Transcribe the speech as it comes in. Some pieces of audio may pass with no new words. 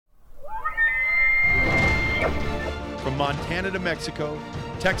From Montana to Mexico,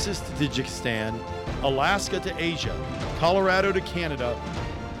 Texas to Tajikistan, Alaska to Asia, Colorado to Canada,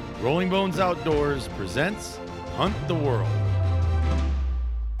 Rolling Bones Outdoors presents Hunt the World.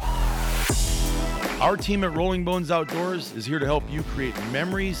 Our team at Rolling Bones Outdoors is here to help you create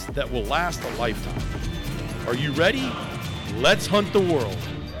memories that will last a lifetime. Are you ready? Let's hunt the world.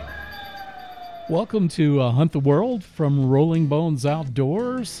 Welcome to Hunt the World from Rolling Bones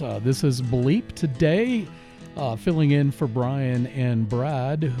Outdoors. This is Bleep today, filling in for Brian and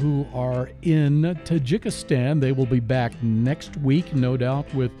Brad, who are in Tajikistan. They will be back next week, no doubt,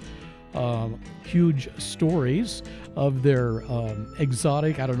 with huge stories of their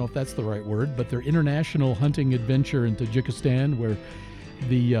exotic, I don't know if that's the right word, but their international hunting adventure in Tajikistan, where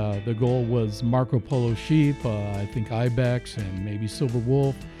the goal was Marco Polo sheep, I think ibex, and maybe silver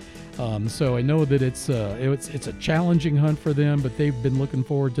wolf. So I know that it's a challenging hunt for them, but they've been looking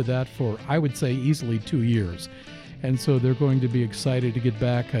forward to that for, I would say, easily 2 years. And so they're going to be excited to get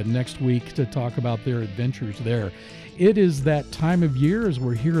back next week to talk about their adventures there. It is that time of year as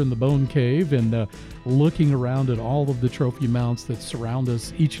we're here in the Bone Cave and looking around at all of the trophy mounts that surround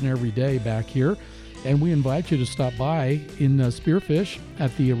us each and every day back here. And we invite you to stop by in Spearfish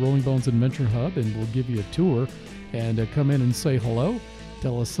at the Rolling Bones Adventure Hub, and we'll give you a tour and come in and say hello.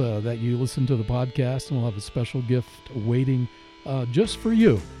 Tell us that you listen to the podcast, and we'll have a special gift waiting just for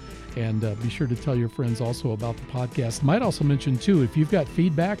you. And be sure to tell your friends also about the podcast. Might also mention, too, if you've got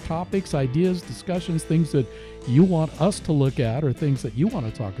feedback, topics, ideas, discussions, things that you want us to look at or things that you want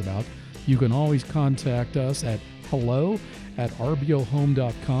to talk about, you can always contact us at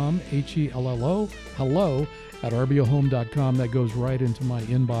hello@rbohome.com, HELLO, hello@rbohome.com. That goes right into my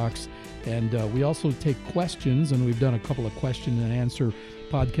inbox. And we also take questions, and we've done a couple of question and answer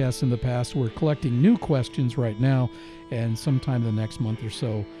podcasts in the past. We're collecting new questions right now, and sometime the next month or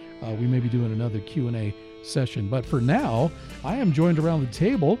so, we may be doing another Q&A session. But for now, I am joined around the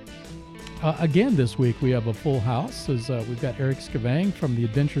table. Again, this week we have a full house, as we've got Eric Skavang from the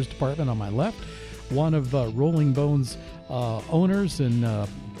Adventures Department on my left, one of Rolling Bones owners and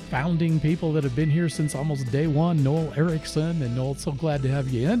founding people that have been here since almost day one, Noel Erickson. And Noel, so glad to have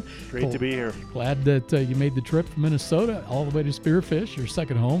you in. Great to be here. Glad that you made the trip from Minnesota all the way to Spearfish, your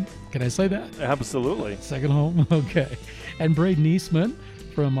second home. Can I say that? Absolutely. Second home? Okay. And Braydin Eastman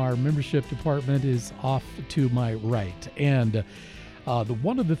from our membership department is off to my right. And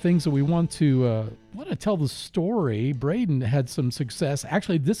one of the things that we want to tell the story, Braydin had some success.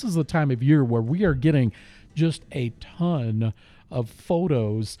 Actually, this is the time of year where we are getting just a ton of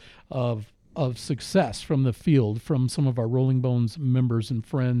photos of success from the field, from some of our Rolling Bones members and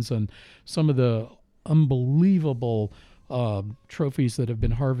friends, and some of the unbelievable trophies that have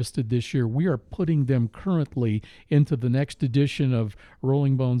been harvested this year. We are putting them currently into the next edition of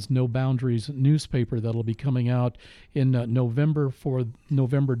Rolling Bones No Boundaries newspaper that'll be coming out in November for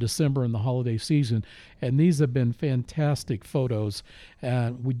November, December, and the holiday season. And these have been fantastic photos.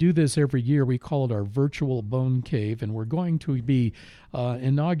 And we do this every year. We call it our virtual bone cave, and we're going to be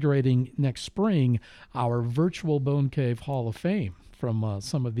inaugurating next spring our virtual bone cave Hall of Fame from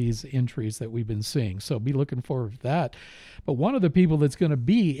some of these entries that we've been seeing. So be looking forward to that. But one of the people that's going to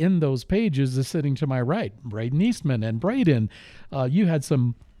be in those pages is sitting to my right, Braydin Eastman. And Braydin, you had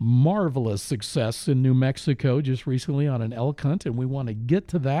some marvelous success in New Mexico just recently on an elk hunt, and we want to get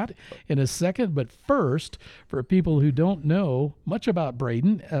to that in a second. But first, for people who don't know much about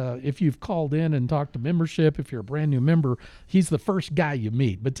Braydin, if you've called in and talked to membership, if you're a brand new member, he's the first guy you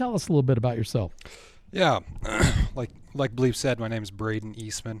meet. But tell us a little bit about yourself. Yeah, like Bleep said, my name is Braydin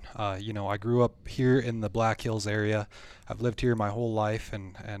Eastman. I grew up here in the Black Hills area. I've lived here my whole life,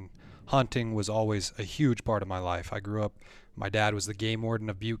 and hunting was always a huge part of my life. I grew up, my dad was the game warden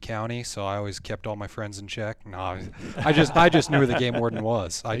of Butte County, so I always kept all my friends in check. No, I just knew who the game warden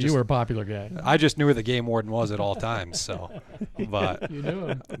was. You were a popular guy. I just knew who the game warden was at all times. So, but you knew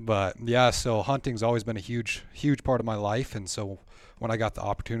him. But yeah, so hunting's always been a huge part of my life, and so when I got the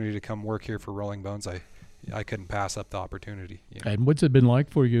opportunity to come work here for Rolling Bones, I couldn't pass up the opportunity. And what's it been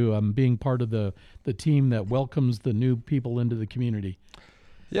like for you being part of the team that welcomes the new people into the community?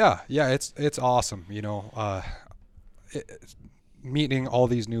 Yeah, it's awesome. Meeting all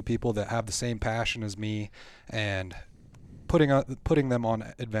these new people that have the same passion as me, and putting them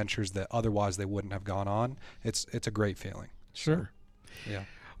on adventures that otherwise they wouldn't have gone on. It's a great feeling. Sure. Yeah.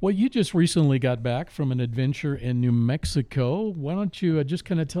 Well, you just recently got back from an adventure in New Mexico. Why don't you just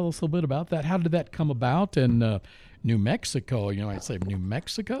kind of tell us a little bit about that? How did that come about? And New Mexico, I'd say New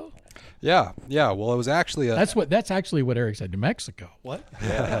Mexico? Yeah. Well, it was actually that's actually what Eric said, New Mexico. What?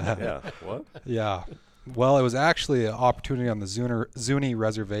 Yeah. What? Yeah. Well, it was actually an opportunity on the Zuni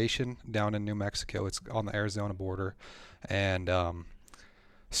Reservation down in New Mexico. It's on the Arizona border. And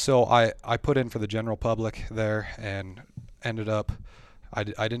so I put in for the general public there and ended up, I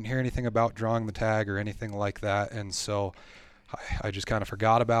didn't hear anything about drawing the tag or anything like that. And so I just kind of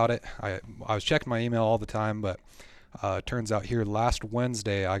forgot about it. I was checking my email all the time, but it turns out here last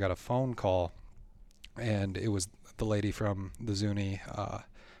Wednesday I got a phone call, and it was the lady from the Zuni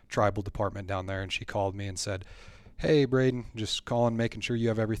tribal department down there, and she called me and said, "Hey, Braydin, just calling, making sure you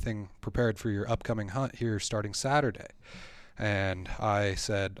have everything prepared for your upcoming hunt here starting Saturday." And I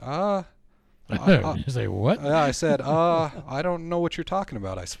said, You say what? yeah, I said, I don't know what you're talking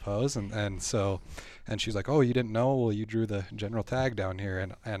about, I suppose. And she's like, "Oh, you didn't know? Well, you drew the general tag down here."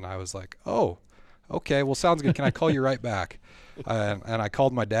 And I was like, "Oh, okay, well, sounds good. Can I call you right back?" And I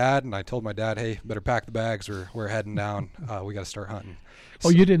called my dad, and I told my dad, "Hey, better pack the bags. We're heading down. We got to start hunting." Oh,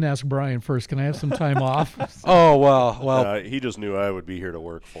 you didn't ask Brian first. Can I have some time off? Oh, well. He just knew I would be here to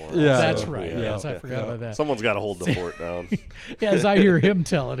work for him. Yeah. That's right. Yes, I forgot about that. Someone's got to hold the fort down. Yeah, as I hear him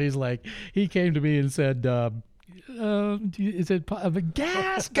tell it, he's like, he came to me and said, is it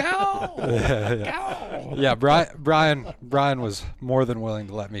gas? Go! Go! Yeah, Brian was more than willing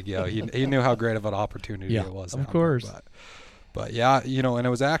to let me go. He knew how great of an opportunity it was. Of course. But yeah, and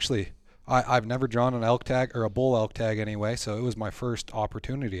it was actually, I've never drawn an elk tag, or a bull elk tag anyway, so it was my first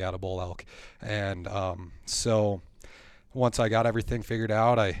opportunity at a bull elk. And so once I got everything figured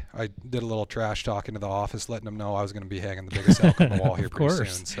out, I did a little trash talk into the office, letting them know I was going to be hanging the biggest elk on the wall here pretty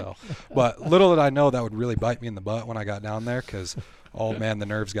soon. So, but little did I know that would really bite me in the butt when I got down there, because, oh man, the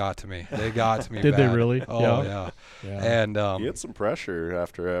nerves got to me. They got to me Did bad. they really? Oh, yeah. And you had some pressure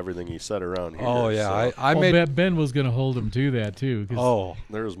after everything you said around here. oh, yeah. So. I made Ben was going to hold him to that, too.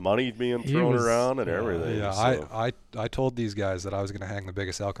 There was money being thrown around and everything. Yeah, so. I told these guys that I was going to hang the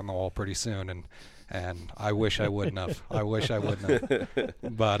biggest elk on the wall pretty soon, and I wish I wouldn't have.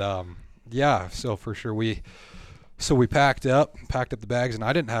 But yeah, so for sure we packed up the bags, and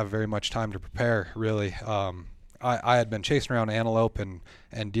I didn't have very much time to prepare really. I had been chasing around antelope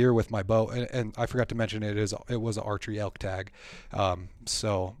and deer with my bow, and I forgot to mention it was an archery elk tag.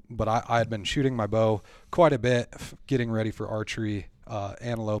 But I had been shooting my bow quite a bit, getting ready for archery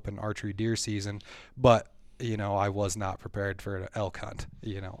antelope and archery deer season, but I was not prepared for an elk hunt.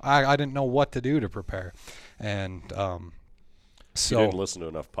 I didn't know what to do to prepare. And so you didn't listen to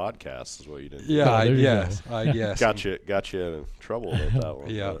enough podcasts is what you didn't do. Yeah, I I guess. Got you in trouble with that one.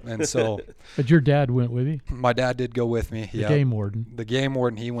 Yeah, and so But your dad went with you? My dad did go with me. The game warden. The game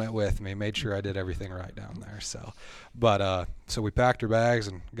warden, he went with me, made sure I did everything right down there. So, but so we packed our bags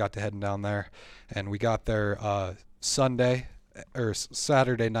and got to heading down there, and we got there Saturday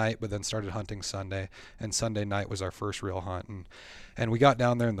night, but then started hunting Sunday, and Sunday night was our first real hunt, and we got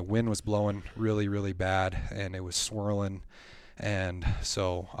down there and the wind was blowing really, really bad, and it was swirling, and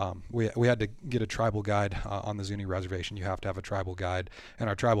so we had to get a tribal guide on the Zuni reservation. You have to have a tribal guide, and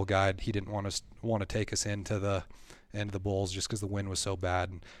our tribal guide, he didn't want to take us into the bulls just because the wind was so bad,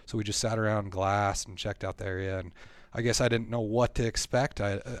 and so we just sat around glass and checked out the area, and I guess I didn't know what to expect.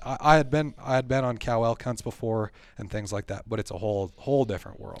 I had been on cow elk hunts before and things like that, but it's a whole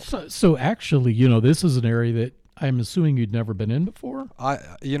different world. So actually, this is an area that I'm assuming you'd never been in before.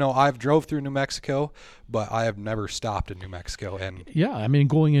 I've drove through New Mexico, but I have never stopped in New Mexico. And yeah, I mean,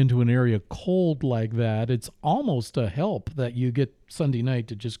 going into an area cold like that, it's almost a help that you get Sunday night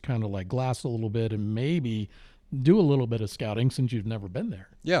to just kind of like glass a little bit and maybe do a little bit of scouting since you've never been there.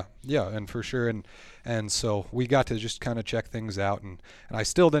 Yeah, and for sure, and so we got to just kind of check things out, and I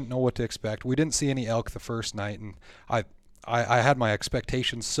still didn't know what to expect. We didn't see any elk the first night, and I had my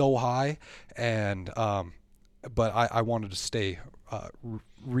expectations so high, and but I wanted to stay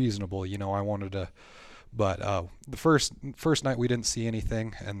reasonable, I wanted to. But the first night we didn't see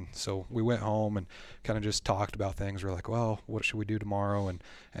anything, and so we went home and kind of just talked about things. We're like, well, what should we do tomorrow?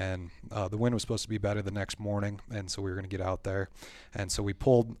 And the wind was supposed to be better the next morning, and so we were going to get out there. And so we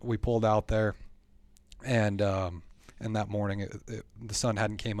pulled out there, and that morning the sun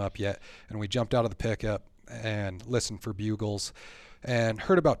hadn't came up yet, and we jumped out of the pickup and listened for bugles, and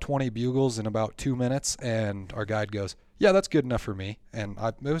heard about 20 bugles in about 2 minutes. And our guide goes, "Yeah, that's good enough for me," and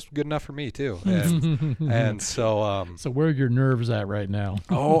it was good enough for me too. And so so where are your nerves at right now?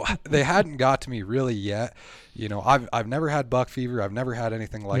 Oh, they hadn't got to me really yet. I've never had buck fever. I've never had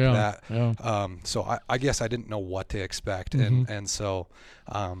anything like that. Yeah. So I guess I didn't know what to expect, and so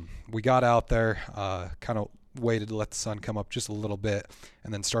we got out there, kind of waited to let the sun come up just a little bit,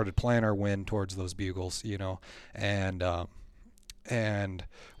 and then started playing our wind towards those bugles, and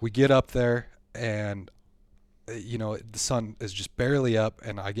we get up there, and the sun is just barely up,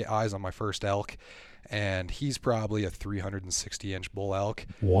 and I get eyes on my first elk, and he's probably a 360-inch bull elk.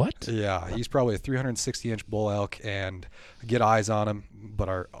 What? Yeah, he's probably a 360-inch bull elk, and get eyes on him. But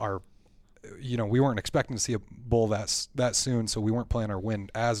our we weren't expecting to see a bull that soon, so we weren't playing our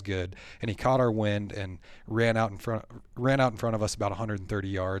wind as good. And he caught our wind and ran out in front of us about 130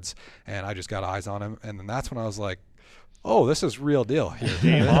 yards, and I just got eyes on him. And then that's when I was like, oh, this is real deal here.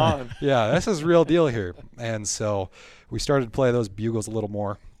 Game on. Yeah, this is real deal here. And so we started to play those bugles a little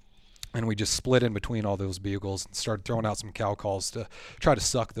more, and we just split in between all those bugles and started throwing out some cow calls to try to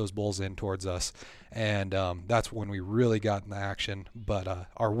suck those bulls in towards us. And that's when we really got in the action. But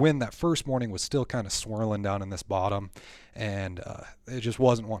our wind that first morning was still kind of swirling down in this bottom, and it just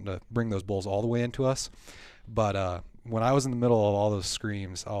wasn't wanting to bring those bulls all the way into us. But when I was in the middle of all those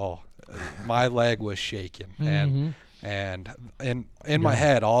screams, my leg was shaking. Mm-hmm. And in my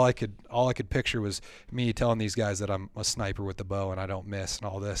head, all I could picture was me telling these guys that I'm a sniper with the bow and I don't miss and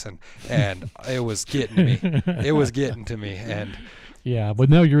all this, and it was getting to me. It was getting to me. And yeah, but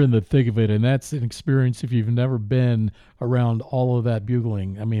now you're in the thick of it, and that's an experience if you've never been around all of that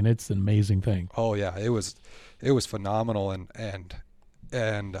bugling. I mean, it's an amazing thing. oh yeah, it was phenomenal.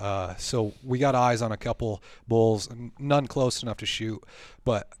 And so we got eyes on a couple bulls, none close enough to shoot,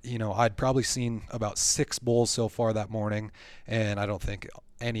 but I'd probably seen about 6 bulls so far that morning, and I don't think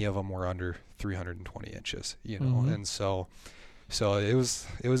any of them were under 320 inches, Mm-hmm. And so it was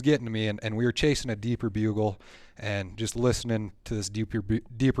getting to me, and we were chasing a deeper bugle and just listening to this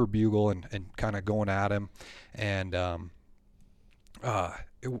deeper bugle and kind of going at him. And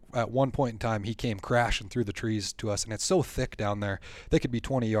at one point in time, he came crashing through the trees to us, and it's so thick down there, they could be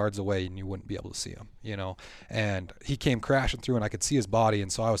 20 yards away and you wouldn't be able to see him, and he came crashing through, and I could see his body,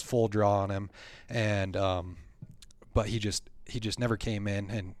 and so I was full draw on him, and but he just never came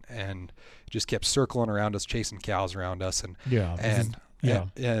in, and just kept circling around us, chasing cows around us, and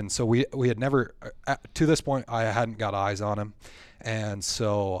so we had never, to this point, I hadn't got eyes on him, and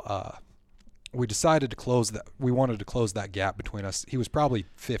so we decided to close that. We wanted to close that gap between us. He was probably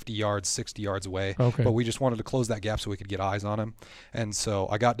 50 yards, 60 yards away, but we just wanted to close that gap so we could get eyes on him. And so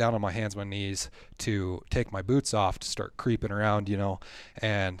I got down on my hands and my knees to take my boots off to start creeping around,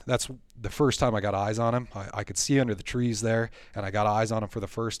 and that's the first time I got eyes on him. I could see under the trees there, and I got eyes on him for the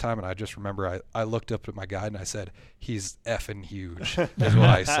first time, and I just remember I looked up at my guide and I said, he's effing huge, is what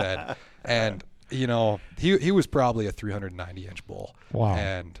I said. And, he was probably a 390-inch bull. Wow.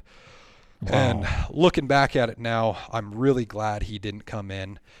 And looking back at it now, I'm really glad he didn't come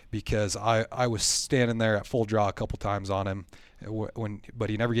in, because I was standing there at full draw a couple times on him, but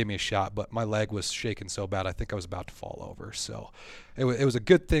he never gave me a shot. But my leg was shaking so bad, I think I was about to fall over. So it was a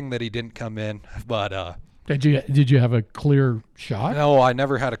good thing that he didn't come in. But did you have a clear shot? No, I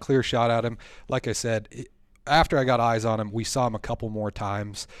never had a clear shot at him. Like I said, after I got eyes on him, we saw him a couple more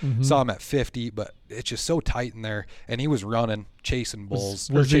times. Mm-hmm. Saw him at 50, but it's just so tight in there. And he was running, chasing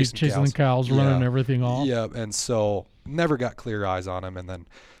bulls. Was he chasing the cows, running everything off? Yeah, and so never got clear eyes on him. And then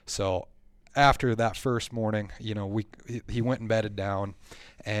so after that first morning, he went and bedded down,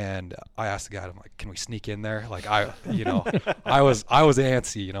 and I asked the guy, I'm like, can we sneak in there? Like I was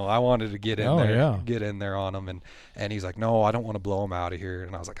antsy, I wanted to get in there on him, and he's like, no, I don't want to blow him out of here.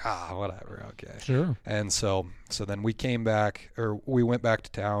 And I was like, whatever, okay, sure. And so then we went back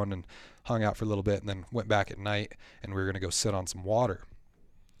to town and hung out for a little bit, and then went back at night, and we were gonna go sit on some water.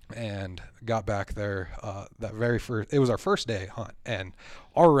 And got back there it was our first day hunt, and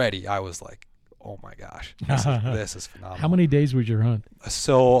already I was like, oh my gosh, this is phenomenal. How many days was your hunt?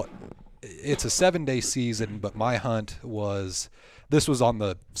 So it's a 7-day season, but my hunt this was on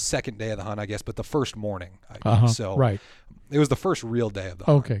the second day of the hunt, I guess, but the first morning. So right. It was the first real day of the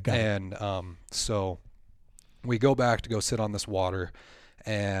hunt. Okay, got it. And so we go back to go sit on this water,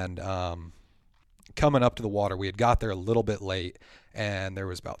 and coming up to the water, we had got there a little bit late, and there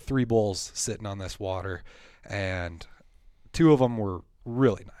was about 3 bulls sitting on this water, and 2 of them were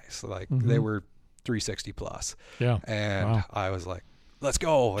really nice. Like they were 360 plus. Yeah. And I was like, let's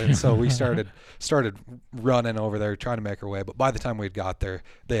go. And so we started running over there trying to make our way. But by the time we had got there,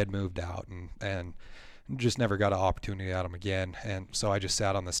 they had moved out, and just never got an opportunity at them again. And so I just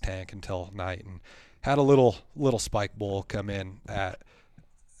sat on this tank until night and had a little spike bull come in at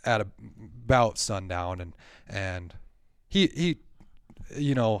about sundown, and he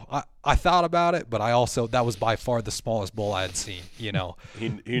I thought about it, but I also, that was by far the smallest bull I had seen, He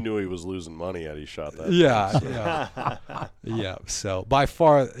knew he was losing money had he shot that. Yeah. So by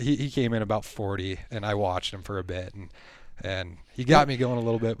far he came in about 40, and I watched him for a bit, and he got me going a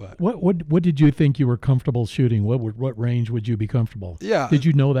little bit. But what did you think you were comfortable shooting? What range would you be comfortable? Yeah. Did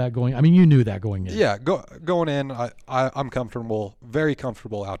you know that going? I mean, you knew that going in. Yeah, going in, I'm comfortable, very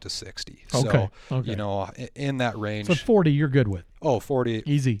comfortable out to 60. Okay. So, you know, in that range. So 40, you're good with. Oh, 40.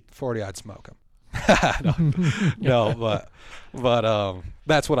 Easy. 40, I'd smoke them. no, but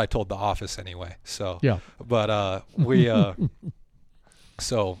that's what I told the office anyway. So yeah. But we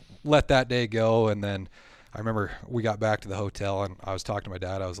so let that day go, and then I remember we got back to the hotel, and I was talking to my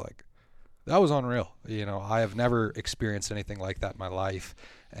dad. I was like, that was unreal. You know, I have never experienced anything like that in my life,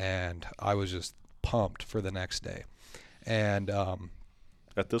 and I was just pumped for the next day. And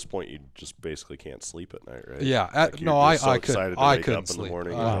at this point, you just basically can't sleep at night, right? Yeah, like I couldn't. I couldn't up sleep. In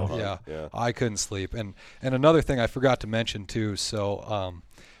the morning yeah, I couldn't sleep. And another thing I forgot to mention too. So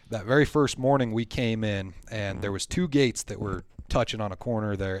that very first morning we came in, and there was 2 gates that were touching on a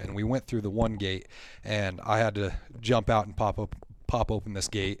corner there, and we went through the one gate, and I had to jump out and pop open this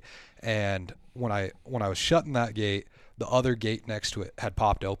gate. And when I was shutting that gate, the other gate next to it had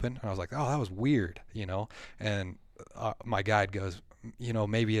popped open, and I was like, oh, that was weird, you know. And my guide goes, you know,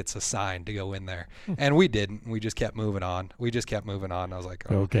 maybe it's a sign to go in there. And we didn't. We just kept moving on. I was like,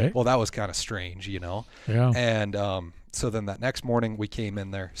 oh, okay, well, that was kind of strange, you know. Yeah. And so then that next morning we came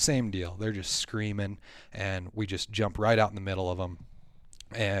in there, same deal. They're just screaming, and we just jump right out in the middle of them.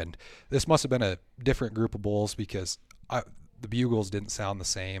 And this must have been a different group of bulls, because the bugles didn't sound the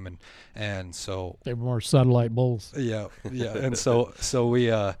same, and so they were more satellite bulls. Yeah. And so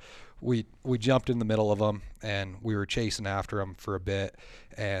we jumped in the middle of them, and we were chasing after them for a bit.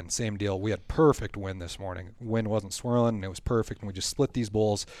 And same deal, we had perfect wind this morning. Wind wasn't swirling, and it was perfect. And we just split these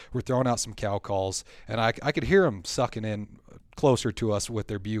bulls. We're throwing out some cow calls, and I could hear them sucking in closer to us with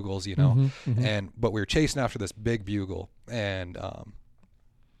their bugles, you know. But we were chasing after this big bugle, and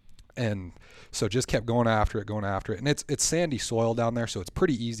so just kept going after it. And it's sandy soil down there, so it's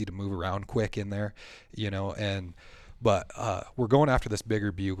pretty easy to move around quick in there, you know. But we're going after this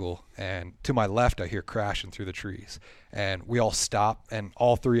bigger bugle, and to my left I hear crashing through the trees, and we all stop, and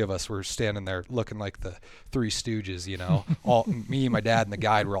all 3 of us were standing there looking like the 3 Stooges, you know. Me, my dad, and the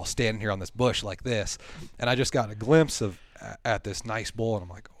guide were all standing here on this bush like this, and I just got a glimpse at this nice bull, and I'm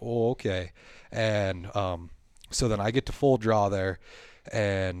like, oh, okay. And so then I get to full draw there,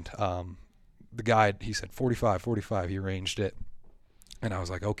 and the guide, he said 45, he ranged it. And I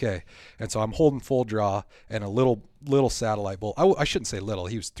was like, okay. And so I'm holding full draw, and a little satellite bull, I shouldn't say little,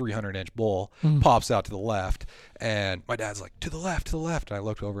 he was 300-inch bull, pops out to the left. And my dad's like, to the left. And I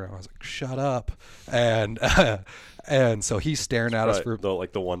looked over, and I was like, shut up. And and so he's staring at us for...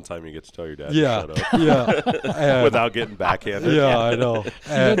 like the one time you get to tell your dad yeah, to shut up. Yeah. Without getting backhanded. Yeah, I know. You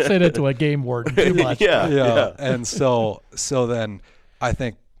don't say that to a game warden too much. Yeah. And so then I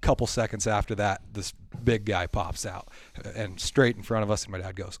think couple seconds after that, this big guy pops out and straight in front of us, and my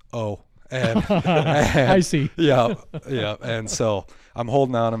dad goes, oh. And I see. Yeah. And so I'm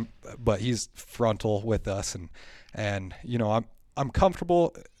holding on him, but he's frontal with us, and you know, I'm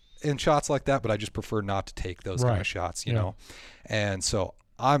comfortable in shots like that, but I just prefer not to take those kind of shots, you know. And so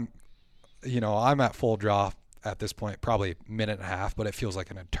I'm at full draw at this point, probably a minute and a half, but it feels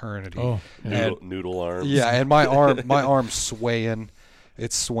like an eternity. Oh, yeah. Noodle arms. Yeah, and my arm's swaying.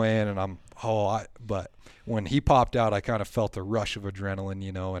 It's swaying, and but when he popped out, I kind of felt a rush of adrenaline,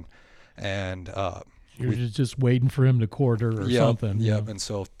 you know, and you're just waiting for him to quarter or something. Yep. And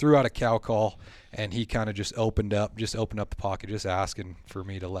so threw out a cow call, and he kind of just opened up the pocket, just asking for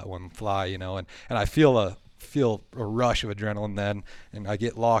me to let one fly, you know, and I feel a rush of adrenaline then, and I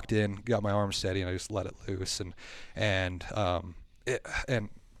get locked in, got my arm steady, and I just let it loose, and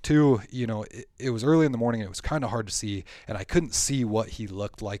two, you know, it was early in the morning, and it was kind of hard to see, and I couldn't see what he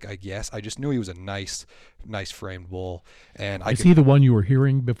looked like, I guess. I just knew he was a nice framed bull. And Is he the one you were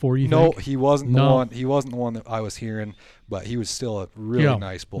hearing before you No, think? he wasn't the one. He wasn't the one that I was hearing, but he was still a really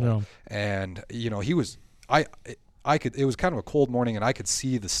nice bull. Yeah. And, you know, he was it was kind of a cold morning, and I could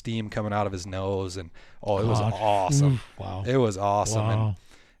see the steam coming out of his nose, and it was awesome. Wow. It was awesome. Wow.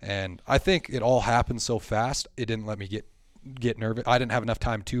 And I think it all happened so fast, it didn't let me get nervous. I didn't have enough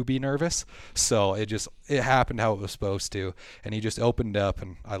time to be nervous, so it happened how it was supposed to. And he just opened up,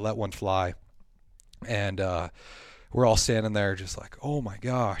 and I let one fly, and we're all standing there just like, oh my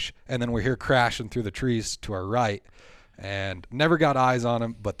gosh. And then we hear crashing through the trees to our right, and never got eyes on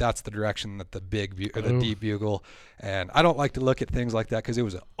him, but that's the direction that the deep bugle. And I don't like to look at things like that, because it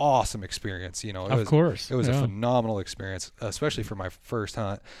was an awesome experience, you know. It was a phenomenal experience, especially for my first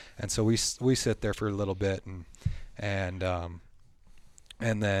hunt. And so we sit there for a little bit, and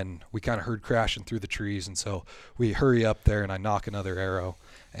then we kind of heard crashing through the trees, and so we hurry up there, and I knock another arrow,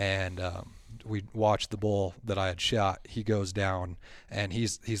 and we watched the bull that I had shot. He goes down, and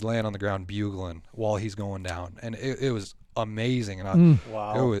he's laying on the ground bugling while he's going down, and it was amazing. And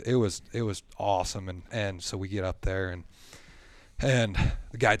Wow. it was awesome. And so we get up there, and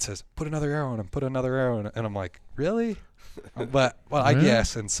the guide says, "Put another arrow in him. Put another arrow in him." And I'm like, "Really?" But I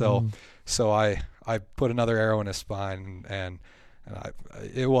guess. And so I put another arrow in his spine, and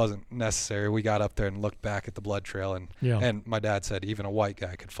it wasn't necessary. We got up there and looked back at the blood trail, and my dad said even a white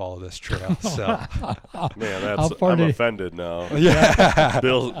guy could follow this trail. So, Man, far I'm did- offended now. yeah,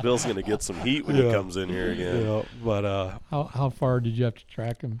 Bill's gonna get some heat when he comes in here again. yeah, but How far did you have to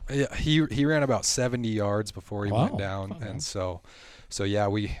track him? yeah, he ran about 70 yards before he went Wow. down, Okay. and so yeah,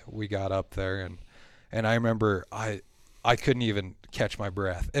 we got up there, and I remember I couldn't even catch my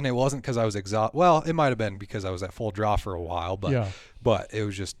breath, and it wasn't because I was exhausted. Well, it might have been because I was at full draw for a while, but it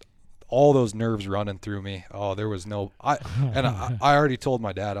was just all those nerves running through me. Oh, there was no I already told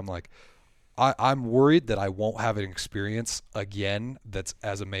my dad, I'm like, I'm worried that I won't have an experience again that's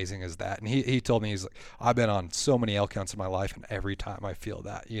as amazing as that. And he told me, he's like, I've been on so many elk hunts in my life, and every time I feel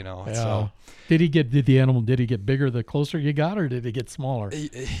that, Yeah. So Did the animal get bigger the closer you got, or did it get smaller?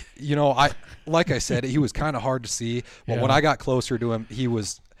 like I said, he was kind of hard to see, but Yeah. when I got closer to him, he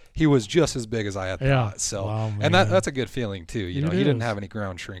was just as big as I had Yeah. thought. So, Wow, and man. that's a good feeling too. It He didn't is. have any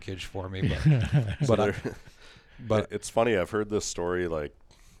ground shrinkage for me, But but it's funny. I've heard this story like,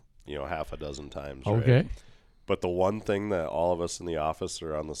 half a dozen times. Right? Okay. But the one thing that all of us in the office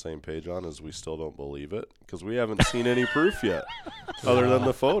are on the same page on is we still don't believe it because we haven't seen any proof yet, other than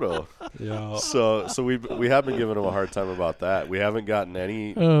the photo. yeah, So we have been giving him a hard time about that. We haven't gotten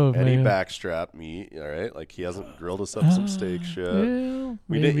any Man. backstrap meat. All right, like he hasn't grilled us up some steaks yet. Yeah,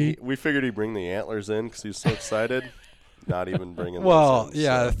 We maybe. we figured he'd bring the antlers in because he was so excited. Not even bringing. well, those in,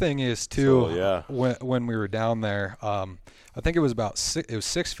 yeah. so. The thing is too, So, yeah. when we were down there, I think it was about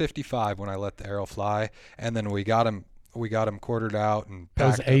 6:55 when I let the arrow fly, and then we got him quartered out and That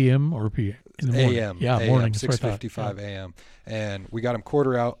was packed. AM or PM? In the morning. AM. Yeah, AM, morning. That's what I thought. 6:55 AM, and we got him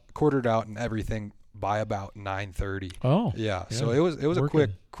quartered out and everything by about 9:30. Oh. Yeah, yeah. so it was a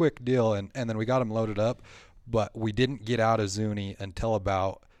Working. quick deal, and then we got him loaded up, but we didn't get out of Zuni until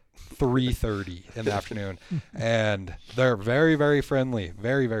about 3:30 in the afternoon, and they're very, very friendly,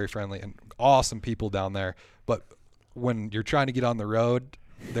 very, very friendly, and awesome people down there. But when you're trying to get on the road,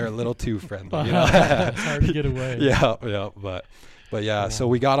 they're a little too friendly. It's hard to get away. Yeah, but yeah. So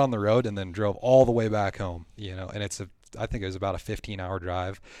we got on the road and then drove all the way back home. And I think it was about a 15-hour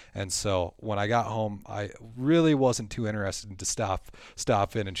drive. And so when I got home, I really wasn't too interested to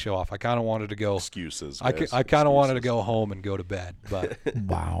stop in and show off. I kind of wanted to go. Excuses. I guys, kind of wanted to excuses. go home and go to bed, but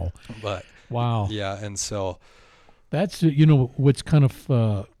Wow. but Wow. yeah. And so That's what's kind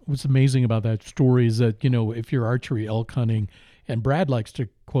of what's amazing about that story is that if you're archery elk hunting, and Brad likes to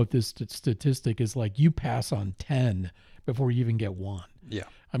quote this statistic, is like you pass on 10 before you even get one. yeah.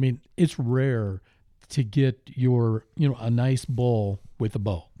 I mean, it's rare to get a nice bull with a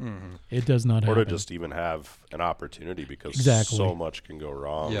bow. Mm-hmm. It does not Or happen. to just even have an opportunity because Exactly. so much can go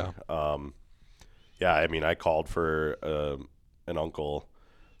wrong. Yeah. I mean, I called for an uncle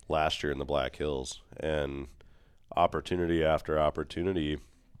last year in the Black Hills, and opportunity after opportunity.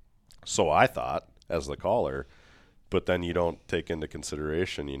 So I thought as the caller, but then you don't take into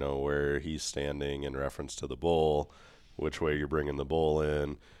consideration, where he's standing in reference to the bull, which way you're bringing the bull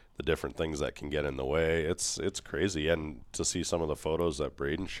in, the different things that can get in the way. It's crazy. And to see some of the photos that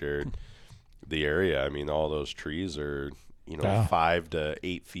Braydin shared, the area, I mean, all those trees are, Yeah. 5 to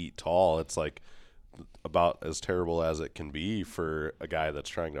 8 feet tall. It's like about as terrible as it can be for a guy that's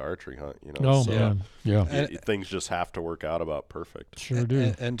trying to archery hunt, Oh, So man. Yeah. things just have to work out about perfect. Sure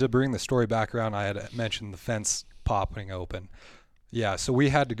do. And to bring the story back around, I had mentioned the fence popping open. Yeah, so we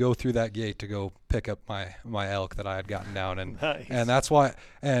had to go through that gate to go pick up my elk that I had gotten down, and Nice. and that's why.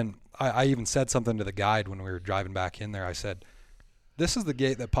 And I even said something to the guide when we were driving back in there. I said, "This is the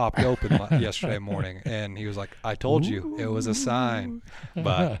gate that popped open yesterday morning," and he was like, "I told you, it was a sign."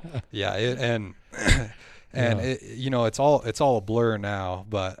 But yeah, and it, it's all a blur now.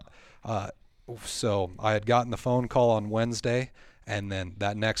 But so I had gotten the phone call on Wednesday. And then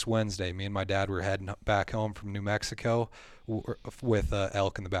that next Wednesday, me and my dad were heading back home from New Mexico with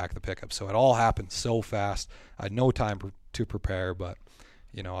elk in the back of the pickup. So it all happened so fast. I had no time to prepare, but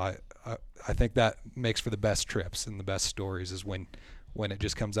I think that makes for the best trips and the best stories is when when it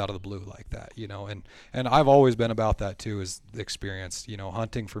just comes out of the blue like that, and I've always been about that too, is the experience.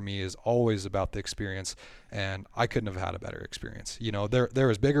 Hunting for me is always about the experience, and I couldn't have had a better experience. There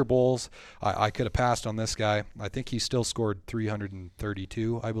was bigger bulls. I could have passed on this guy. I think he still scored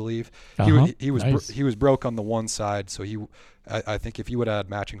 332, I believe. He was Nice. he was broke on the one side, so I think if he would have had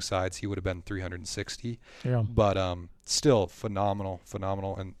matching sides, he would have been 360. Yeah. But still phenomenal,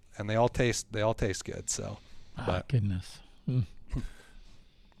 and they all taste good. So, but Goodness. Mm.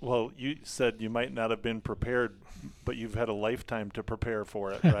 Well, you said you might not have been prepared, but you've had a lifetime to prepare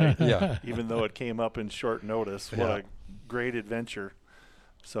for it, right? yeah, Even though it came up in short notice. What Yeah. a great adventure.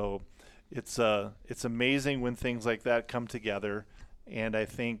 So it's amazing when things like that come together. And I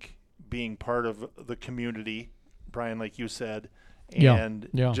think being part of the community, Brian, like you said, and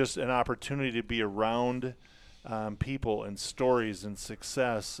Yeah. just an opportunity to be around people and stories and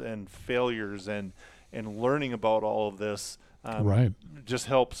success and failures and learning about all of this Right. just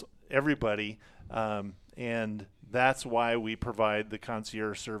helps everybody. And that's why we provide the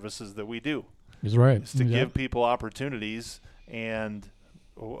concierge services that we do, He's right. is to Yeah. give people opportunities, and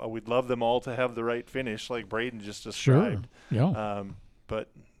we'd love them all to have the right finish like Braydin just Sure. described. Yeah. But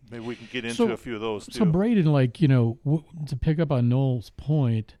maybe we can get into So- a few of those too. So Braydin, like, to pick up on Noel's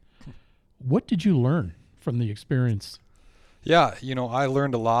point, what did you learn from the experience? yeah. I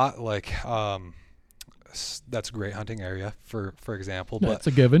learned a lot. Like, that's a great hunting area, for example. But That's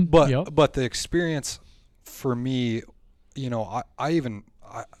a given. But Yep. but the experience for me, I even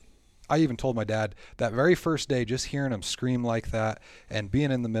told my dad that very first day, just hearing him scream like that and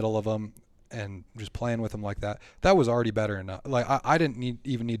being in the middle of them and just playing with him like that was already better enough. Like, I didn't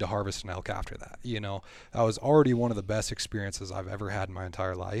even need to harvest an elk after that. That was already one of the best experiences I've ever had in my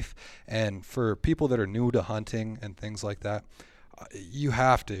entire life. And for people that are new to hunting and things like that, you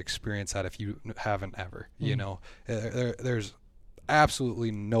have to experience that if you haven't ever. There's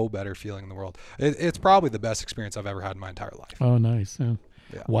absolutely no better feeling in the world. It's probably the best experience I've ever had in my entire life. Oh, nice. Yeah.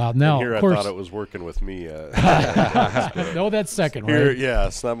 Yeah. Wow. Now, Here of I course. thought it was working with me. No, that's second, Here, right?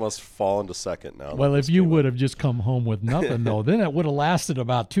 yes, that must fall into second now. Well, that if this you came would up. have just come home with nothing, though, then it would have lasted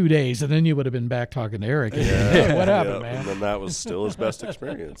about 2 days, and then you would have been back talking to Eric. Hey, what happened, Yeah, man? and then that was still his best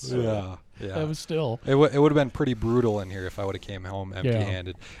experience. Yeah. That was still. It would have been pretty brutal in here if I would have came home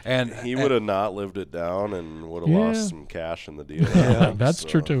empty-handed. And He would have not lived it down and would have Yeah. lost some cash in the deal. That's So,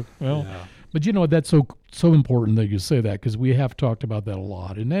 true, too. Well, Yeah. but that's so important that you say that, because we have talked about that a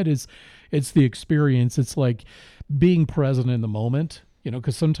lot, and that is, it's the experience. It's like being present in the moment,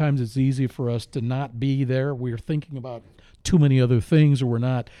 because sometimes it's easy for us to not be there. We're thinking about too many other things, or we're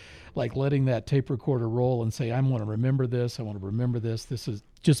not like letting that tape recorder roll and say, I want to remember this. I want to remember this. This is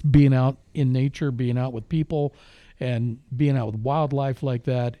just being out in nature, being out with people, and being out with wildlife like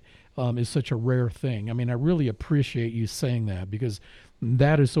that is such a rare thing. I mean, I really appreciate you saying that, because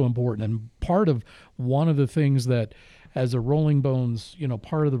that is so important. And one of the things that, as a Rolling Bones,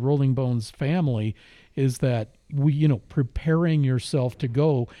 part of the Rolling Bones family, is that we, preparing yourself to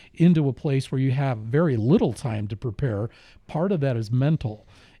go into a place where you have very little time to prepare. Part of that is mental.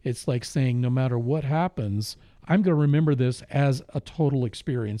 It's like saying, no matter what happens, I'm going to remember this as a total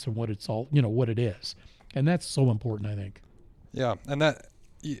experience and what it's all, what it is. And that's so important, I think. Yeah, and that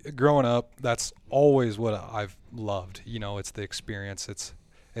growing up, that's always what I've loved. It's the experience.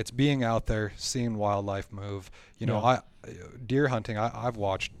 It's being out there, seeing wildlife move. Deer hunting. I've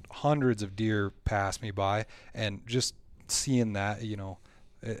watched hundreds of deer pass me by, and just seeing that,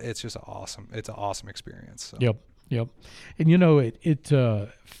 it's just awesome. It's an awesome experience. So. Yep. And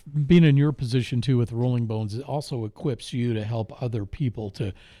being in your position too with Rolling Bones, it also equips you to help other people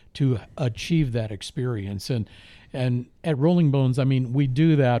to achieve that experience. And at Rolling Bones, I mean, we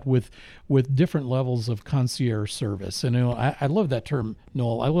do that with different levels of concierge service. And I love that term,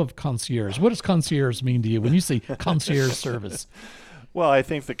 Noel. I love concierge. What does concierge mean to you when you say concierge service? Well, I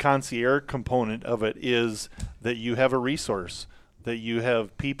think the concierge component of it is that you have a resource, that you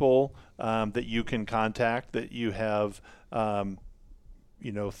have people that you can contact, that you have,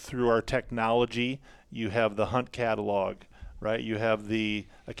 through our technology, you have the hunt catalog, right? You have the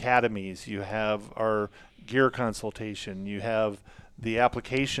academies, you have our gear consultation, you have the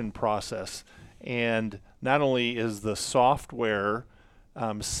application process. And not only is the software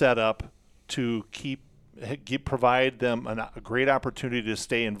set up to provide them a great opportunity to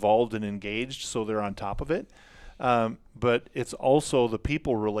stay involved and engaged, so they're on top of it, but it's also the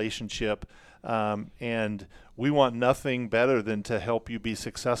people relationship, and we want nothing better than to help you be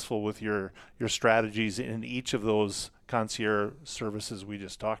successful with your strategies in each of those concierge services we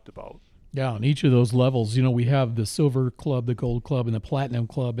just talked about. Yeah, on each of those levels, we have the Silver Club, the Gold Club, and the Platinum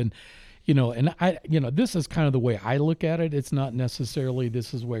Club, and and this is kind of the way I look at it. It's not necessarily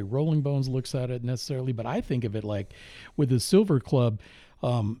this is the way Rolling Bones looks at it necessarily, but I think of it like with the Silver Club,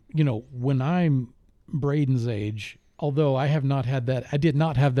 when I'm Braydon's age, although I did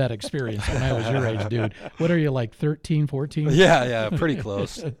not have that experience when I was your age, dude. What are you, like 13, 14? Yeah, pretty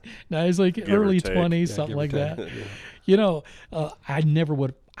close. No, he's like Give early or take. 20s, Yeah, something give or like take.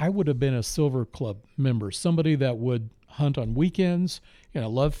 that. I would have been a Silver Club member, somebody that would hunt on weekends,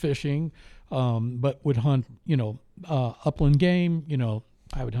 love fishing, but would hunt, upland game,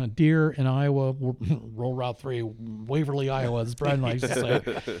 I would hunt deer in Iowa, roll Route 3, Waverly, Iowa, as Brian likes to say.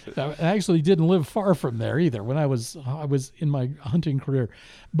 I actually didn't live far from there either when I was in my hunting career.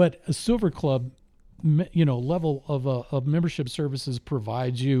 But a Silver Club, level of membership services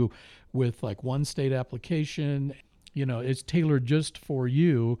provides you with like one state application. It's tailored just for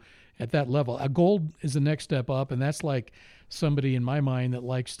you at that level. A gold is the next step up, and that's like somebody in my mind that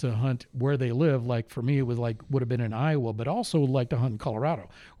likes to hunt where they live. Like for me, it would have been in Iowa, but also would like to hunt in Colorado,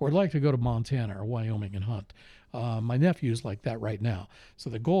 or would like to go to Montana or Wyoming and hunt. My nephew's like that right now. So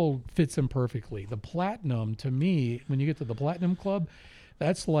the gold fits him perfectly. The platinum, to me, when you get to the platinum club,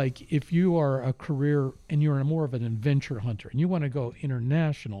 that's like if you are a career and you're more of an adventure hunter and you want to go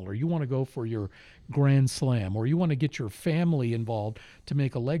international, or you want to go for your Grand Slam, or you want to get your family involved to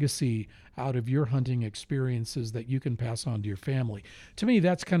make a legacy out of your hunting experiences that you can pass on to your family. To me,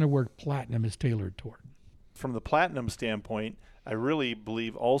 that's kind of where platinum is tailored toward. From the platinum standpoint, I really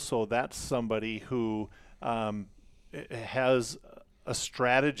believe also that's somebody who has a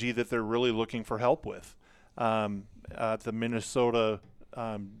strategy that they're really looking for help with. At the Minnesota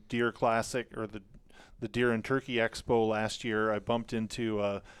Deer Classic, or the Deer and Turkey Expo last year, I bumped into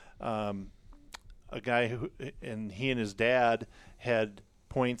a guy he and his dad had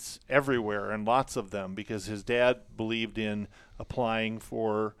points everywhere, and lots of them, because his dad believed in applying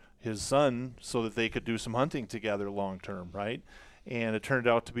for his son so that they could do some hunting together long term, right? And it turned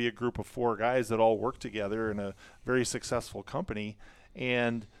out to be a group of 4 guys that all worked together in a very successful company.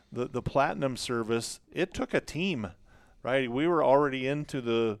 And the platinum service, it took a team, right? We were already into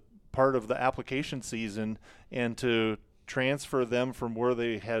the part of the application season, and to transfer them from where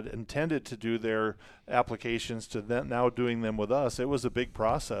they had intended to do their applications to them now doing them with us, it was a big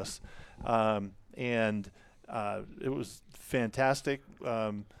process. And it was fantastic.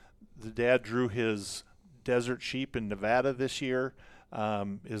 The dad drew his desert sheep in Nevada this year,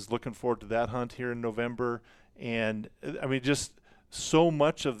 is looking forward to that hunt here in November. And I mean, just so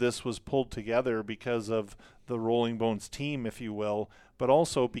much of this was pulled together because of the Rolling Bones team, if you will, but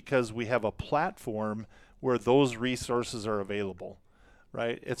also because we have a platform where those resources are available,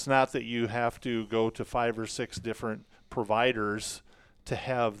 right? It's not that you have to go to 5 or 6 different providers to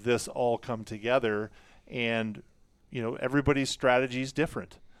have this all come together. And, everybody's strategy is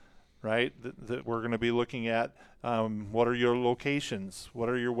different, right? That we're going to be looking at what are your locations? What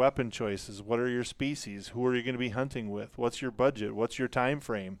are your weapon choices? What are your species? Who are you going to be hunting with? What's your budget? What's your time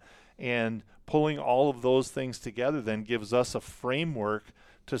frame? And pulling all of those things together then gives us a framework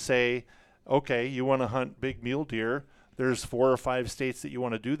to say, okay, you want to hunt big mule deer. There's 4 or 5 states that you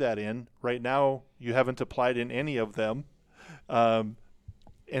want to do that in. Right now, you haven't applied in any of them.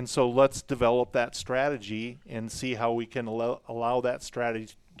 And so let's develop that strategy and see how we can allow that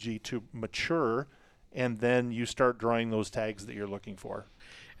strategy to mature, and then you start drawing those tags that you're looking for.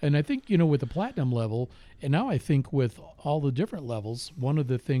 And I think, with the platinum level, and now I think with all the different levels, one of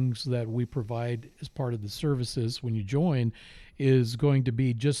the things that we provide as part of the services when you join is going to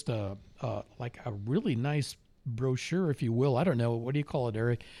be just like a really nice brochure, if you will. I don't know, what do you call it,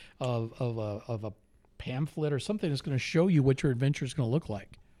 Eric? Of a pamphlet or something that's going to show you what your adventure is going to look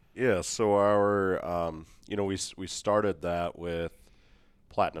like. Yeah, so our, we started that with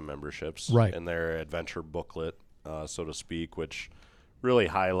platinum memberships, right, and their adventure booklet, so to speak, which really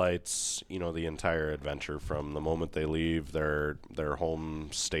highlights, the entire adventure from the moment they leave their home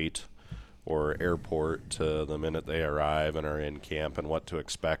state or airport to the minute they arrive and are in camp, and what to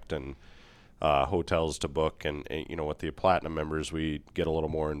expect, and hotels to book. And with the platinum members, we get a little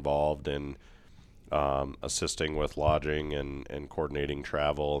more involved in assisting with lodging and coordinating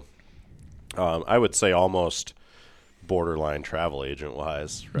travel. I would say almost borderline travel agent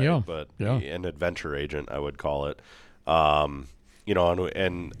wise, right? Yeah, but yeah. An adventure agent, I would call it. And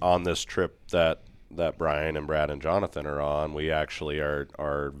on this trip that Brian and Brad and Jonathan are on, we actually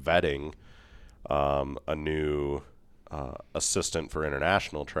are vetting a new assistant for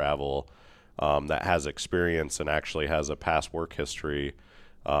international travel that has experience and actually has a past work history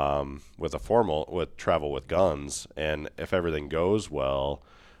with travel with guns. And if everything goes well,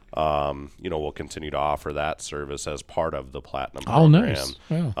 we'll continue to offer that service as part of the Platinum Oh, program. nice.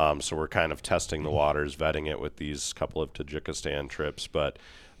 Yeah. So we're kind of testing the waters, vetting it with these couple of Tajikistan trips. But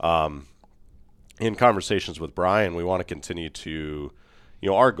in conversations with Brian, we want to continue to,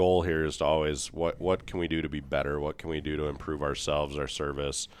 our goal here is to always, what can we do to be better? What can we do to improve ourselves, our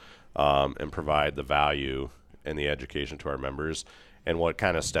service, and provide the value and the education to our members? And what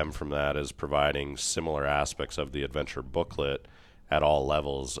kind of stemmed from that is providing similar aspects of the adventure booklet at all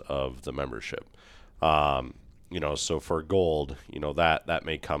levels of the membership. So for gold, that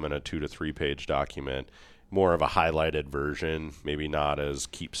may come in a 2 to 3 page document, more of a highlighted version, maybe not as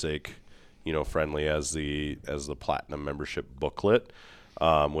keepsake, friendly as the Platinum membership booklet,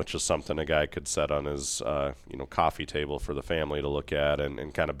 which is something a guy could set on his, coffee table for the family to look at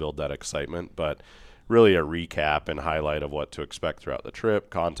and kind of build that excitement. But really a recap and highlight of what to expect throughout the trip,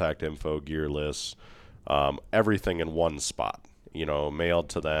 contact info, gear lists, everything in one spot, mailed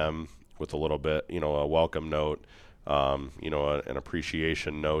to them with a little bit, a welcome note, an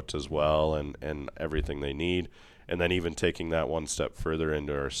appreciation note as well, and everything they need. And then even taking that one step further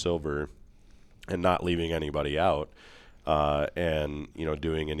into our silver and not leaving anybody out, and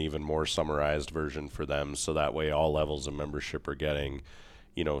doing an even more summarized version for them, so that way all levels of membership are getting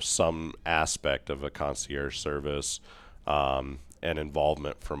some aspect of a concierge service and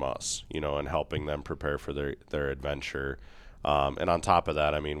involvement from us, and helping them prepare for their adventure. And on top of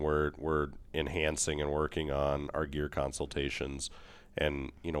that, we're enhancing and working on our gear consultations,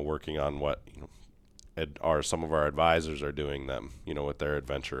 and working on what some of our advisors are doing them, with their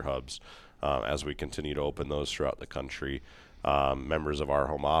adventure hubs, as we continue to open those throughout the country. Members of our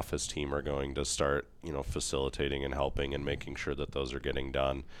home office team are going to start, facilitating and helping and making sure that those are getting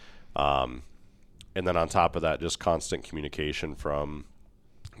done. And then on top of that, just constant communication from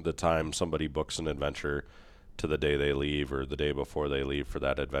the time somebody books an adventure to the day they leave or the day before they leave for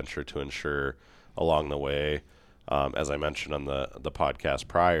that adventure, to ensure along the way, as I mentioned on the podcast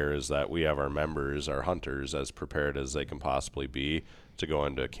prior, is that we have our members, our hunters, as prepared as they can possibly be to go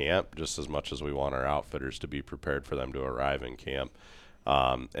into camp, just as much as we want our outfitters to be prepared for them to arrive in camp,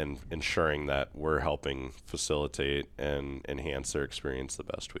 and ensuring that we're helping facilitate and enhance their experience the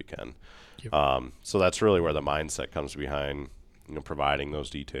best we can. Yep. So that's really where the mindset comes behind, providing those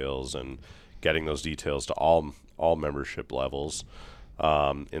details and getting those details to all membership levels,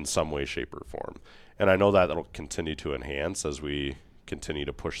 in some way, shape, or form. And I know that it'll continue to enhance as we continue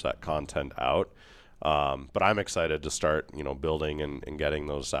to push that content out. But I'm excited to start, building and getting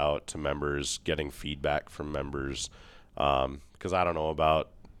those out to members, getting feedback from members. Because I don't know about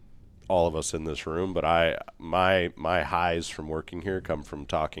all of us in this room, but my highs from working here come from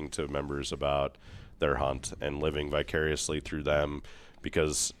talking to members about their hunt and living vicariously through them,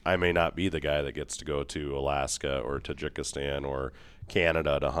 because I may not be the guy that gets to go to Alaska or Tajikistan or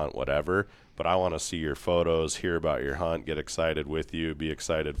Canada to hunt whatever, but I want to see your photos, hear about your hunt, get excited with you, be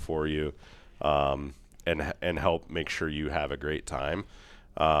excited for you, and help make sure you have a great time.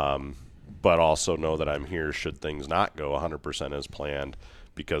 But also know that I'm here should things not go 100% as planned,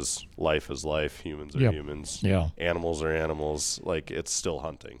 because life is life, humans are humans, animals are animals. Like, it's still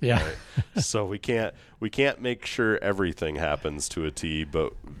hunting. Yeah. Right? So we can't make sure everything happens to a T,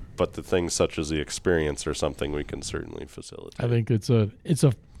 but the things such as the experience are something we can certainly facilitate. I think it's a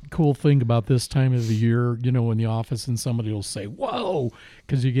cool thing about this time of the year, in the office, and somebody will say, "Whoa,"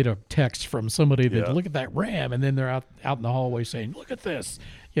 because you get a text from somebody that, "Look at that ram," and then they're out in the hallway saying, "Look at this."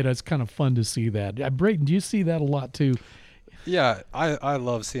 It's kind of fun to see that. Braydin, do you see that a lot too? Yeah, I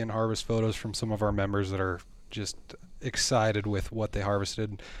love seeing harvest photos from some of our members that are just excited with what they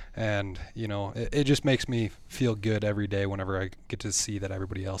harvested, and it just makes me feel good every day whenever I get to see that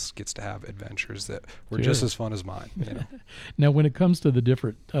everybody else gets to have adventures that were just as fun as mine. Now, when it comes to the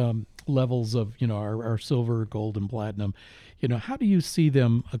different levels of our silver, gold, and platinum, how do you see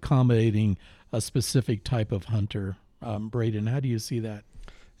them accommodating a specific type of hunter? Braydin, how do you see that?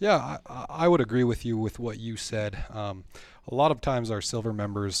 Yeah, I would agree with you with what you said. A lot of times our silver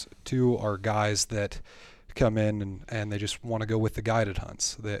members too are guys that come in and they just want to go with the guided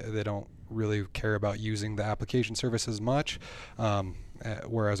hunts. They don't really care about using the application service as much,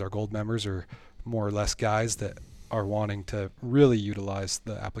 whereas our gold members are more or less guys that are wanting to really utilize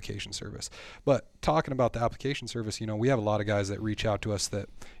the application service. But talking about the application service, we have a lot of guys that reach out to us that,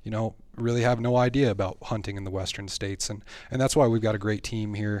 really have no idea about hunting in the western states. And that's why we've got a great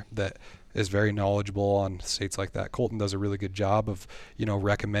team here that is very knowledgeable on states like that. Colton does a really good job of,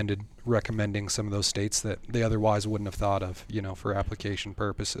 recommending some of those states that they otherwise wouldn't have thought of, for application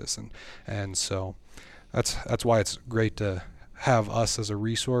purposes. And so that's why it's great to have us as a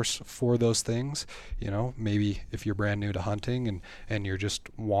resource for those things. Maybe if you're brand new to hunting and you're just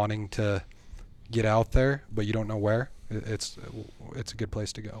wanting to get out there, but you don't know where, it's a good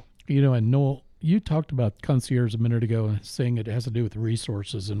place to go. And Noel, you talked about concierge a minute ago, saying it has to do with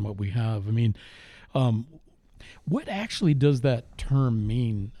resources and what we have. I mean, what actually does that term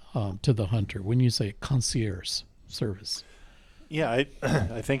mean to the hunter when you say concierge service? Yeah,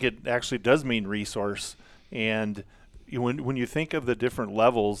 I think it actually does mean resource. And when you think of the different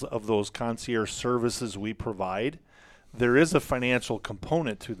levels of those concierge services we provide, there is a financial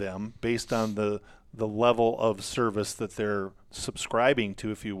component to them based on the level of service that they're subscribing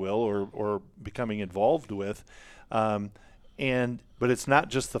to, if you will, or becoming involved with. But it's not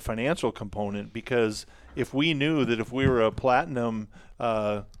just the financial component, because if we knew that if we were a platinum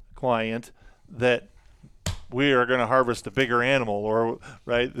client that we are going to harvest a bigger animal, or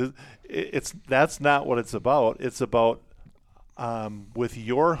right, that's not what it's about. It's about with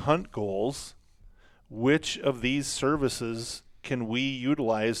your hunt goals, which of these services can we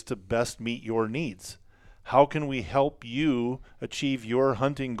utilize to best meet your needs? How can we help you achieve your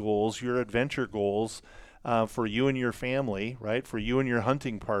hunting goals, your adventure goals, for you and your family, right? For you and your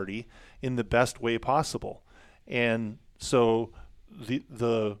hunting party in the best way possible. And so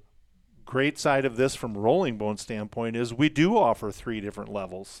the great side of this from Rolling Bone standpoint is we do offer 3 different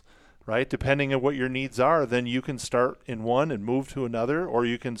levels, right? Depending on what your needs are, then you can start in one and move to another, or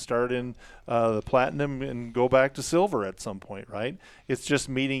you can start in the platinum and go back to silver at some point, right? It's just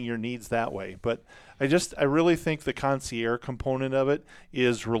meeting your needs that way. But I really think the concierge component of it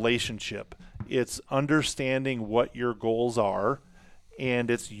is relationship. It's understanding what your goals are,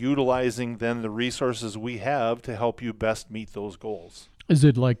 and it's utilizing then the resources we have to help you best meet those goals. Is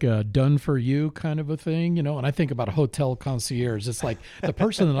it like a done for you kind of a thing? And I think about a hotel concierge. It's like the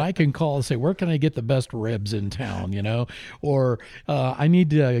person that I can call and say, where can I get the best ribs in town? Or I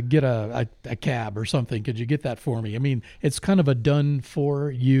need to get a cab or something. Could you get that for me? I mean, it's kind of a done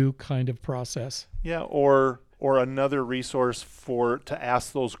for you kind of process. Yeah. Or another resource to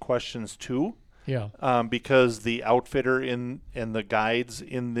ask those questions to. Yeah. Because the outfitter and the guides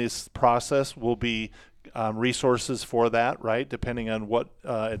in this process will be resources for that, right? Depending on what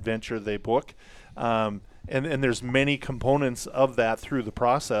adventure they book. And there's many components of that through the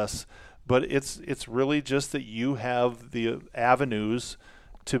process, but it's really just that you have the avenues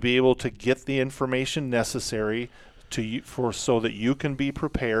to be able to get the information necessary so that you can be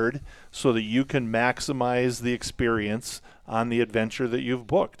prepared, so that you can maximize the experience on the adventure that you've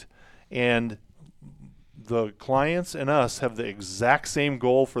booked. And the clients and us have the exact same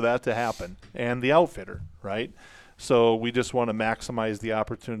goal for that to happen, and the outfitter, right? So we just want to maximize the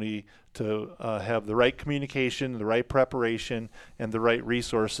opportunity to have the right communication, the right preparation, and the right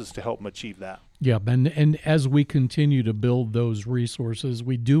resources to help them achieve that. Yeah, and as we continue to build those resources,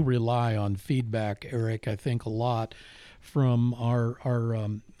 we do rely on feedback, Eric, I think a lot from our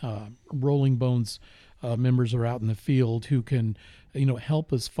Rolling Bones members are out in the field who can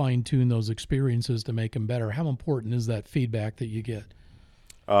help us fine-tune those experiences to make them better. How important is that feedback that you get?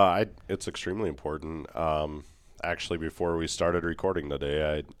 It's extremely important. Actually, before we started recording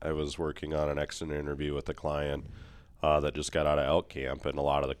today, I was working on an exit interview with a client that just got out of elk camp, and a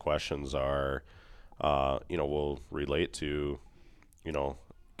lot of the questions are, will relate to,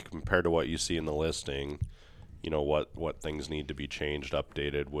 compared to what you see in the listing, what things need to be changed,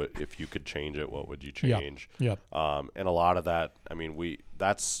 updated. What if you could change it? What would you change? Yeah. And a lot of that, I mean,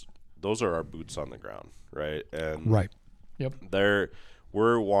 those are our boots on the ground, right? And right. Yep.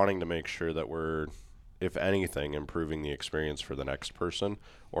 We're wanting to make sure that we're, if anything, improving the experience for the next person,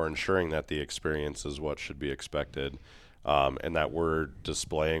 or ensuring that the experience is what should be expected, and that we're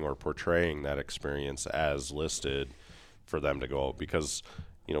displaying or portraying that experience as listed for them to go, because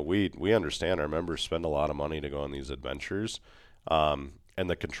we understand our members spend a lot of money to go on these adventures, and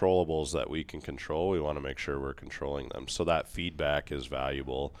the controllables that we can control, we want to make sure we're controlling them. So that feedback is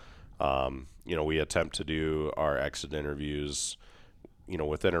valuable. We attempt to do our exit interviews,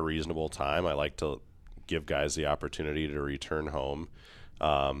 within a reasonable time. I like to give guys the opportunity to return home,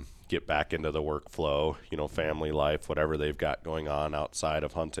 get back into the workflow, family life, whatever they've got going on outside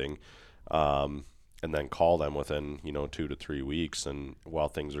of hunting. And then call them within, 2 to 3 weeks, and while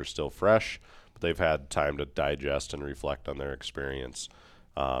things are still fresh, but they've had time to digest and reflect on their experience,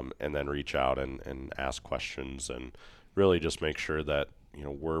 and then reach out and ask questions, and really just make sure that,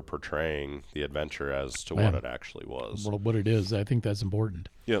 we're portraying the adventure as to what it actually was. Well, what it is, I think that's important.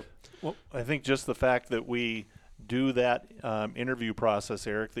 Yep. Well, I think just the fact that we do that interview process,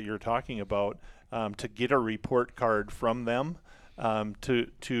 Eric, that you're talking about, to get a report card from them,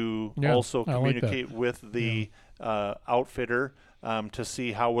 to Yeah, also I like that. communicate with the outfitter to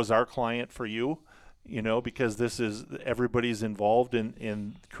see how was our client for you, because this is everybody's involved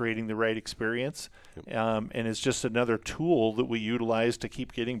in creating the right experience, and it's just another tool that we utilize to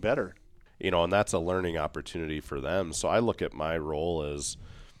keep getting better. And that's a learning opportunity for them. So I look at my role as,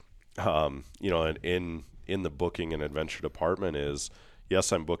 in the booking and adventure department is,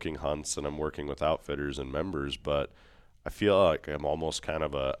 yes, I'm booking hunts and I'm working with outfitters and members, but I feel like I'm almost kind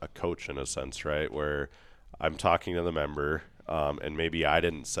of a coach in a sense, right? Where I'm talking to the member, and maybe I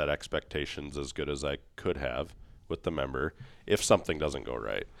didn't set expectations as good as I could have with the member if something doesn't go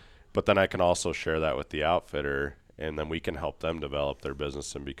right. But then I can also share that with the outfitter, and then we can help them develop their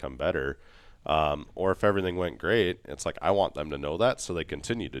business and become better. Or if everything went great, it's like I want them to know that so they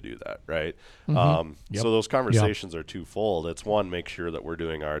continue to do that, right? Yep. So those conversations are twofold. It's one, make sure that we're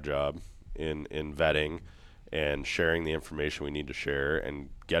doing our job in vetting and sharing the information we need to share and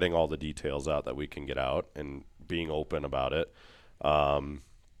getting all the details out that we can get out and being open about it. And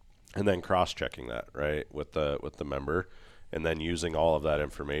then cross-checking that, right, with the member, and then using all of that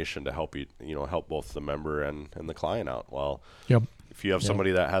information to help help both the member and the client out. Well, Yep. if you have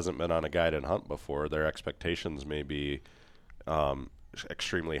somebody that hasn't been on a guided hunt before, their expectations may be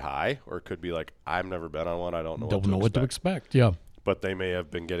extremely high, or it could be like, I've never been on one, I don't know what to expect. Yeah. But they may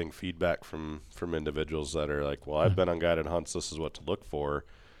have been getting feedback from individuals that are like, well, I've been on guided hunts, this is what to look for.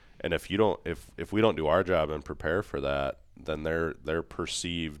 And if we don't do our job and prepare for that, then their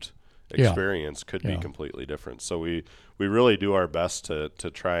perceived experience could be completely different. So we really do our best to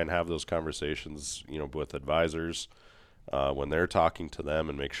try and have those conversations, with advisors when they're talking to them,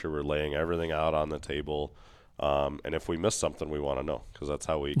 and make sure we're laying everything out on the table. And if we miss something, we want to know, because that's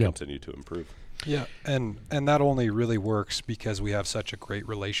how we continue to improve. Yeah, and that only really works because we have such a great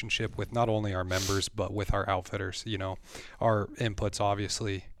relationship with not only our members but with our outfitters. Our input's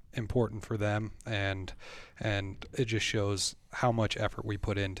obviously important for them, and it just shows how much effort we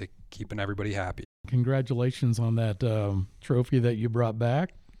put into keeping everybody happy. Congratulations on that trophy that you brought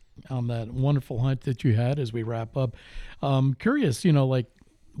back on that wonderful hunt that you had. As we wrap up, curious,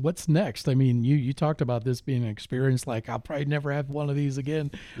 what's next? I mean, you talked about this being an experience like I'll probably never have one of these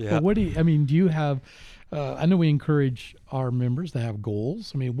again. Yeah. But do you have, I know we encourage our members to have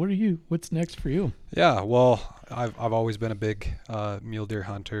goals. I mean, what's next for you? Yeah, well, I've always been a big mule deer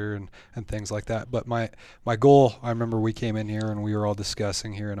hunter and things like that. But my goal, I remember we came in here and we were all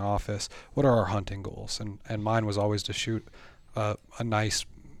discussing here in office, what are our hunting goals? And mine was always to shoot a nice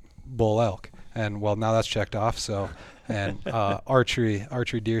bull elk. And well, now that's checked off. So, and archery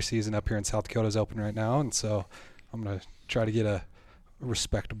deer season up here in South Dakota is open right now, and so I'm gonna try to get a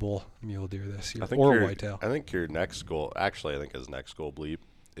respectable mule deer this year, or whitetail. I think your next goal, actually, his next goal, Bleep,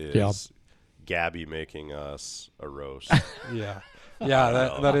 is Gabby making us a roast. Yeah,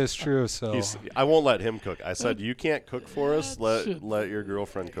 that is true. So I won't let him cook. I said, you can't cook for us. Let your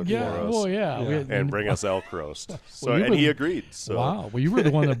girlfriend cook for us. Well, and bring us elk roast. So he agreed. So. Wow. Well, you were the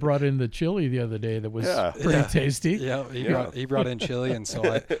one that brought in the chili the other day. That was pretty tasty. Yeah, he brought in chili, and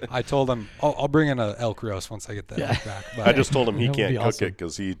so I told him I'll bring in an elk roast once I get that elk back. But I just told him he can't cook it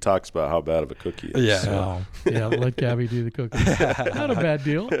because he talks about how bad of a cook he is. Yeah. So. Let Gabby do the cooking. Not a bad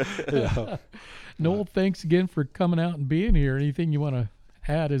deal. Noel, thanks again for coming out and being here. Anything you want to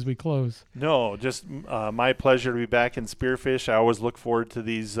add as we close? No, just my pleasure to be back in Spearfish. I always look forward to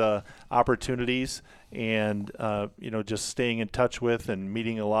these opportunities, and just staying in touch with and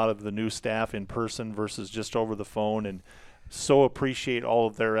meeting a lot of the new staff in person versus just over the phone, and so appreciate all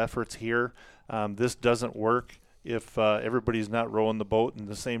of their efforts here. This doesn't work if everybody's not rowing the boat in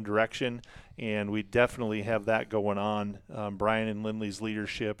the same direction, and we definitely have that going on. Brian and Lindley's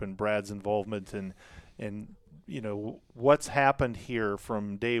leadership and Brad's involvement, and what's happened here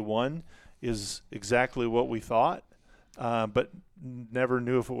from day one is exactly what we thought, but never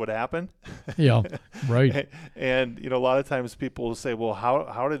knew if it would happen. Yeah, right. And a lot of times people will say, well,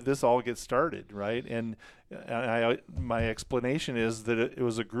 how did this all get started, right? And my explanation is that it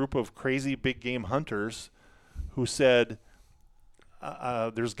was a group of crazy big game hunters who said,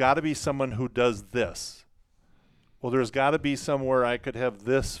 there's got to be someone who does this. Well, there's got to be somewhere I could have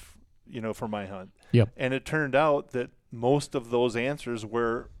this, for my hunt. Yep. And it turned out that most of those answers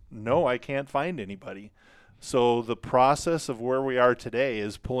were, no, I can't find anybody. So the process of where we are today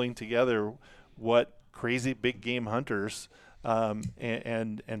is pulling together what crazy big game hunters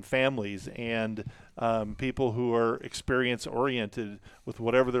and families and people who are experience oriented with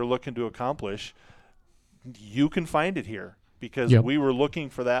whatever they're looking to accomplish. You can find it here, because we were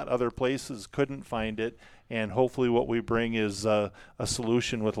looking for that, other places couldn't find it, and hopefully what we bring is a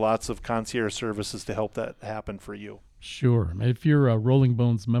solution with lots of concierge services to help that happen for you. Sure. If you're a Rolling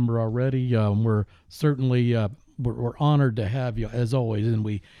Bones member already, we're certainly we're honored to have you as always, and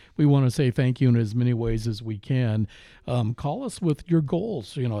we want to say thank you in as many ways as we can. Call us with your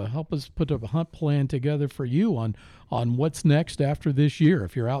goals. Help us put a hunt plan together for you on what's next after this year.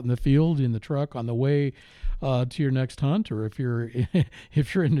 If you're out in the field, in the truck, on the way to your next hunt, or if you're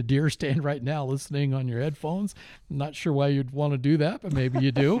in the deer stand right now listening on your headphones. I'm not sure why you'd want to do that, but maybe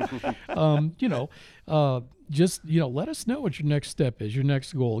you do. Just let us know what your next step is, your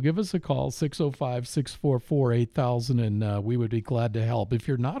next goal. Give us a call, 605-644-8000, and we would be glad to help. If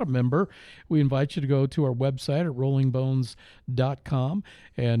you're not a member, we invite you to go to our website at rollingbones.com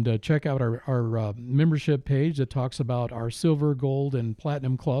and check out our membership page that talks about our silver, gold, and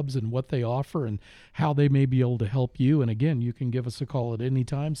platinum clubs and what they offer and how they may be able to help you. And again, you can give us a call at any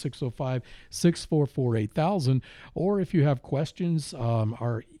time, 605-644-8000. Or if you have questions,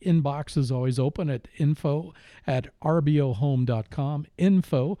 our inbox is always open at info@rbohome.com,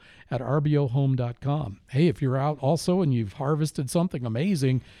 info@rbohome.com. Hey, if you're out also and you've harvested something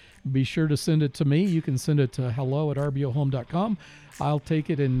amazing, be sure to send it to me. You can send it to hello@rbohome.com. I'll take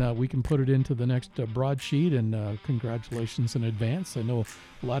it and we can put it into the next broadsheet. And congratulations in advance. I know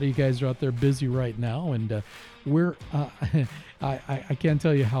a lot of you guys are out there busy right now, and we're I can't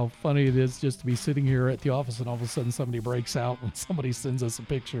tell you how funny it is just to be sitting here at the office and all of a sudden somebody breaks out when somebody sends us a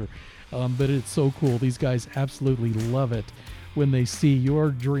picture. But it's so cool. These guys absolutely love it when they see your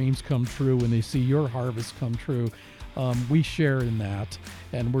dreams come true, when they see your harvest come true. We share in that,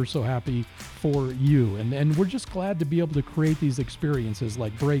 and we're so happy for you. And we're just glad to be able to create these experiences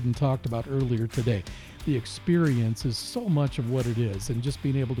like Braydin talked about earlier today. The experience is so much of what it is, and just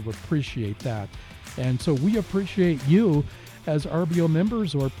being able to appreciate that. And so we appreciate you as RBO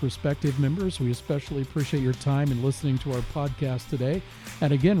members or prospective members. We especially appreciate your time in listening to our podcast today.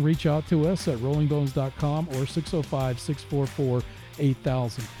 And again, reach out to us at rollingbones.com or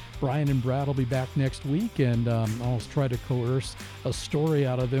 605-644-8000. Brian and Brad will be back next week, and I'll try to coerce a story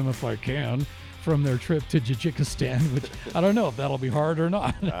out of them if I can from their trip to Tajikistan, which I don't know if that'll be hard or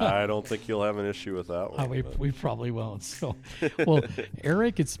not. I don't think you'll have an issue with that one. We probably won't. So, well,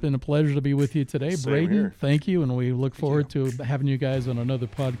 Eric, it's been a pleasure to be with you today. Same Braydin, here. thank you, and we look forward to having you guys on another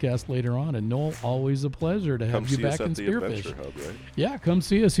podcast later on. And Noel, always a pleasure to have Come you see back us in at the Spearfish. Adventure Hub, right? Yeah, come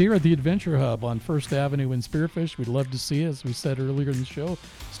see us here at the Adventure Hub on First Avenue in Spearfish. We'd love to see you. As we said earlier in the show,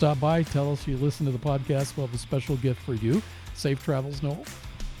 stop by, tell us you listen to the podcast. We'll have a special gift for you. Safe travels, Noel,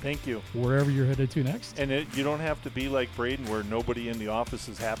 Thank you. wherever you're headed to next. And you don't have to be like Braydin, where nobody in the office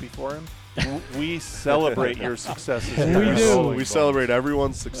is happy for him. We celebrate your successes. We here at do. Rolling We Bones. celebrate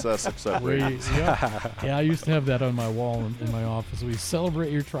everyone's success except Braydon's. Yeah, I used to have that on my wall in my office. We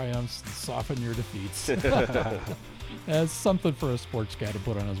celebrate your triumphs and soften your defeats. That's something for a sports guy to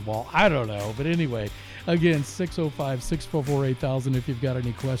put on his wall. I don't know. But anyway, again, 605-644-8000 if you've got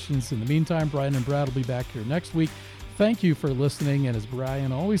any questions. In the meantime, Brian and Brad will be back here next week. Thank you for listening. And as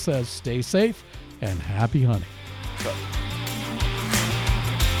Brian always says, stay safe and happy hunting.